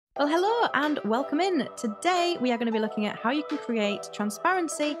Well, hello and welcome in. Today we are going to be looking at how you can create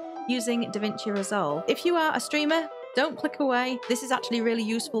transparency using Davinci Resolve. If you are a streamer, don't click away. This is actually really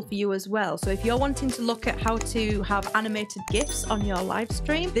useful for you as well. So if you're wanting to look at how to have animated GIFs on your live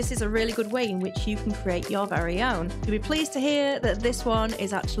stream, this is a really good way in which you can create your very own. You'll be pleased to hear that this one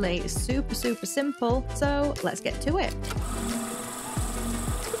is actually super simple. So let's get to it.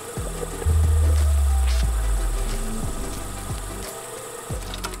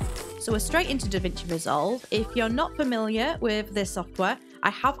 So we're straight into Davinci Resolve. If you're not familiar with this software,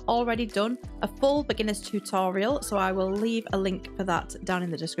 I have already done a full beginner's tutorial, so I will leave a link for that down in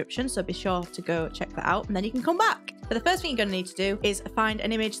the description, so be sure to go check that out and then you can come back. But the first thing you're going to need to do is find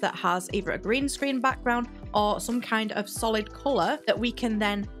an image that has either a green screen background or some kind of solid color that we can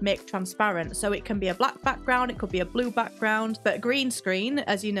then make transparent. So it can be a black background, it could be a blue background, but green screen,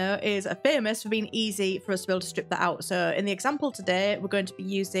 as you know, is famous for being easy for us to be able to strip that out. So in the example today, we're going to be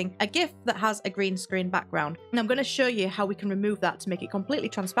using a GIF that has a green screen background. And I'm going to show you how we can remove that to make it completely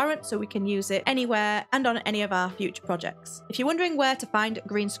transparent so we can use it anywhere and on any of our future projects. If you're wondering where to find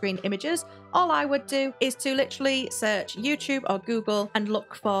green screen images, all I would do is to literally search YouTube or Google and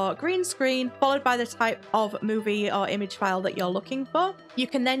look for green screen, followed by the type of movie or image file that you're looking for. You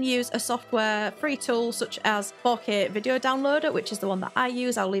can then use a software free tool such as 4K video downloader, which is the one that I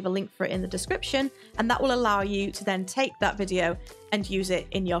use. I'll leave a link for it in the description, and that will allow you to then take that video and use it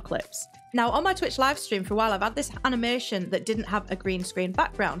in your clips. Now, on my Twitch live stream for a while, I've had this animation that didn't have a green screen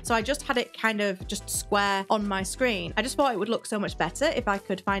background. So I just had it kind of just square on my screen. I just thought it would look so much better if I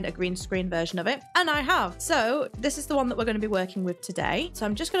could find a green screen version of it. And I have. So this is the one that we're going to be working with today. So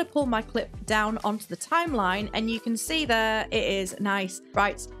I'm just going to pull my clip down onto the timeline, and you can see there it is nice,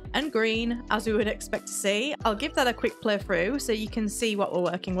 bright and green, as we would expect to see. I'll give that a quick play through so you can see what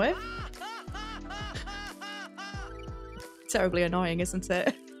we're working with. Terribly annoying, isn't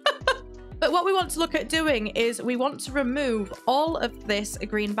it? But what we want to look at doing is we want to remove all of this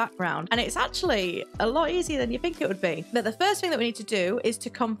green background. And it's actually a lot easier than you think it would be. But the first thing that we need to do is to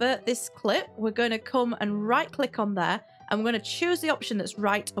convert this clip. We're going to come and right click on there, and we're going to choose the option that's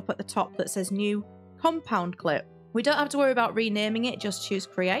right up at the top that says new compound clip. We don't have to worry about renaming it, just choose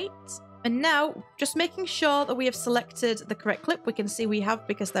create. And now just making sure that we have selected the correct clip. We can see we have,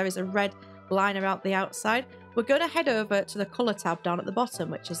 because there is a red line around the outside. We're going to head over to the color tab down at the bottom,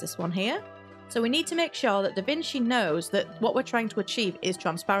 which is this one here. So we need to make sure that Davinci knows that what we're trying to achieve is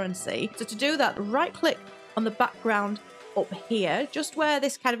transparency. So to do that, right click on the background up here, just where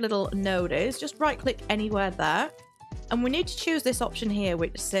this kind of little node is, just right click anywhere there. And we need to choose this option here,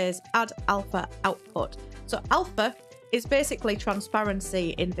 which says add alpha output. So alpha is basically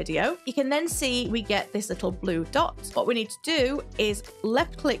transparency in video. You can then see we get this little blue dot. What we need to do is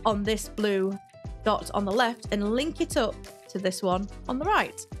left click on this blue dot on the left and link it up to this one on the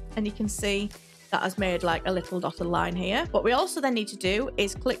right. And you can see that has made like a little dotted line here. What we also then need to do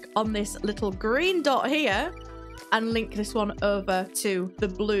is click on this little green dot here and link this one over to the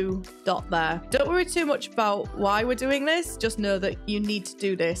blue dot there. Don't worry too much about why we're doing this. Just know that you need to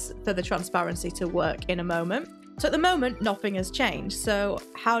do this for the transparency to work in a moment. So at the moment, nothing has changed. So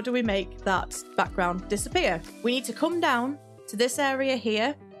how do we make that background disappear? We need to come down to this area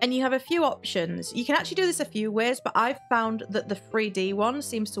here, and you have a few options. You can actually do this a few ways, but I've found that the 3D one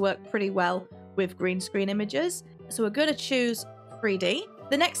seems to work pretty well with green screen images. So we're going to choose 3D.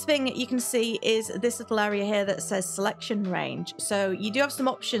 The next thing you can see is this little area here that says selection range. So you do have some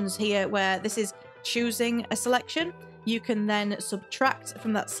options here where this is choosing a selection. You can then subtract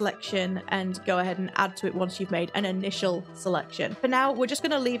from that selection and go ahead and add to it once you've made an initial selection. For now, we're just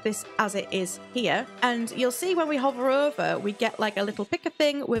going to leave this as it is here. And you'll see when we hover over, we get like a little picker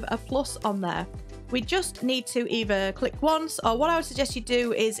thing with a plus on there. We just need to either click once, or what I would suggest you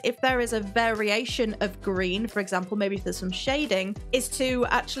do is if there is a variation of green, for example, maybe if there's some shading, is to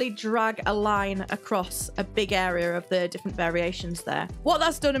actually drag a line across a big area of the different variations there. What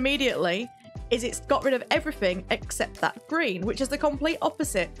that's done immediately is it's got rid of everything except that green, which is the complete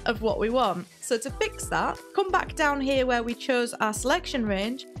opposite of what we want. So to fix that, come back down here where we chose our selection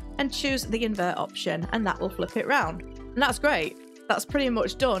range and choose the invert option, and that will flip it round. And that's great. That's pretty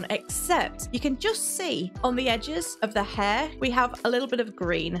much done, except you can just see on the edges of the hair, we have a little bit of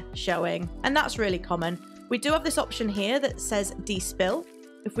green showing, and that's really common. We do have this option here that says Despill.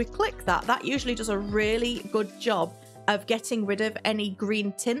 If we click that, that usually does a really good job of getting rid of any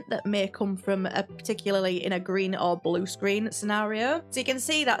green tint that may come from particularly in a green or blue screen scenario. So you can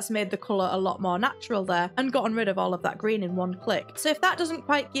see that's made the colour a lot more natural there and gotten rid of all of that green in one click. So if that doesn't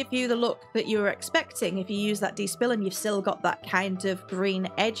quite give you the look that you were expecting, if you use that Despill and you've still got that kind of green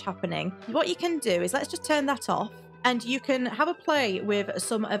edge happening, what you can do is let's just turn that off. And you can have a play with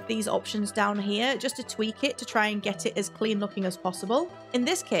some of these options down here just to tweak it to try and get it as clean looking as possible. In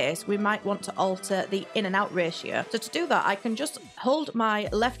this case, we might want to alter the in and out ratio. So to do that, I can just hold my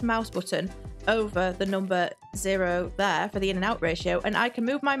left mouse button over the number 0 there for the in and out ratio, and I can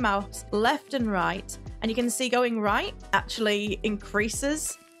move my mouse left and right, and you can see going right actually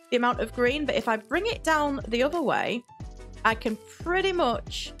increases the amount of green, but if I bring it down the other way, I can pretty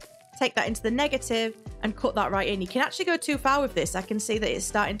much take that into the negative and cut that right in. You can actually go too far with this. I can see that it's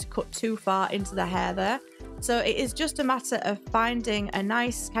starting to cut too far into the hair there. So it is just a matter of finding a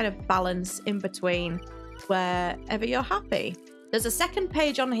nice kind of balance in between wherever you're happy. There's a second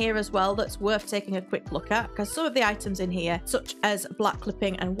page on here as well that's worth taking a quick look at, because some of the items in here, such as black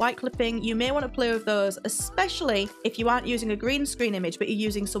clipping and white clipping, you may want to play with those, especially if you aren't using a green screen image, but you're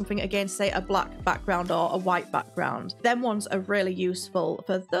using something against, say, a black background or a white background. Them ones are really useful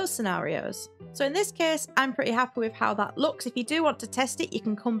for those scenarios. So in this case, I'm pretty happy with how that looks. If you do want to test it, you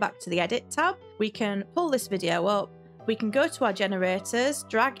can come back to the edit tab. We can pull this video up. We can go to our generators,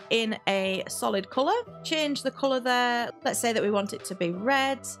 drag in a solid color, change the color there. Let's say that we want it to be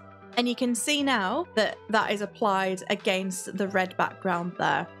red. And you can see now that that is applied against the red background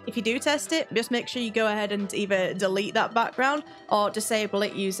there. If you do test it, just make sure you go ahead and either delete that background or disable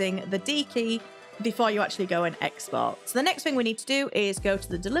it using the D key before you actually go and export. So the next thing we need to do is go to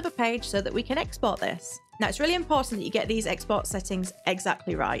the deliver page so that we can export this. Now, it's really important that you get these export settings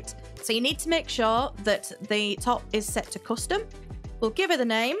exactly right. So you need to make sure that the top is set to custom. We'll give it a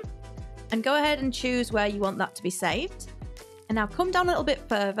name and go ahead and choose where you want that to be saved. And now come down a little bit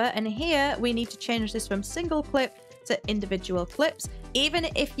further, and here we need to change this from single clip to individual clips. Even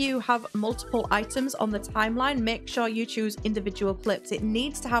if you have multiple items on the timeline, make sure you choose individual clips. It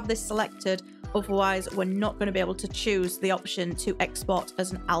needs to have this selected, otherwise we're not going to be able to choose the option to export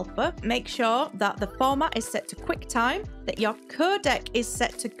as an alpha. Make sure that the format is set to QuickTime, that your codec is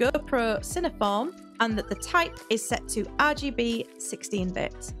set to GoPro Cineform, and that the type is set to RGB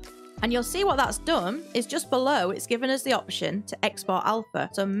 16-bit. And you'll see what that's done is just below, it's given us the option to export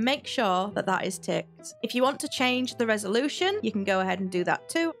alpha. So make sure that that is ticked. If you want to change the resolution, you can go ahead and do that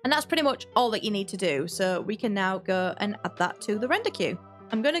too. And that's pretty much all that you need to do. So we can now go and add that to the render queue.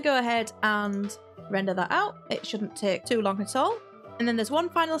 I'm going to go ahead and render that out. It shouldn't take too long at all. And then there's one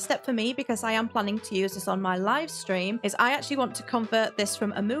final step for me, because I am planning to use this on my live stream, is I actually want to convert this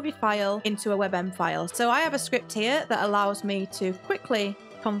from a movie file into a WebM file. So I have a script here that allows me to quickly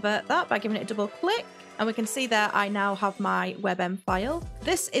convert that by giving it a double click, and we can see there I now have my WebM file.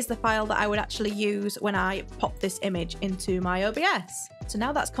 This is the file that I would actually use when I pop this image into my OBS. So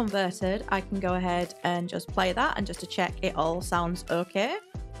now that's converted, I can go ahead and just play that, and just to check it all sounds okay.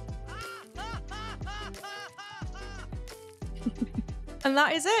 And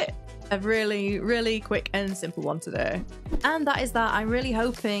that is it. A really, really quick and simple one today. And that is that. I'm really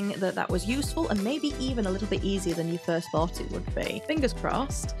hoping that that was useful and maybe even a little bit easier than you first thought it would be. Fingers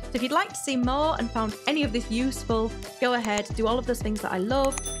crossed. So if you'd like to see more and found any of this useful, go ahead, do all of those things that I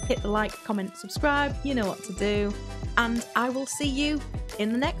love. Hit the like, comment, subscribe. You know what to do. And I will see you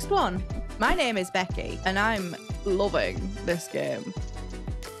in the next one. My name is Becky and I'm loving this game.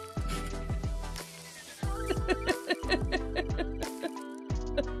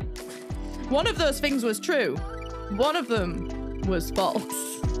 One of those things was true. One of them was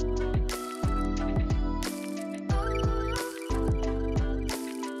false.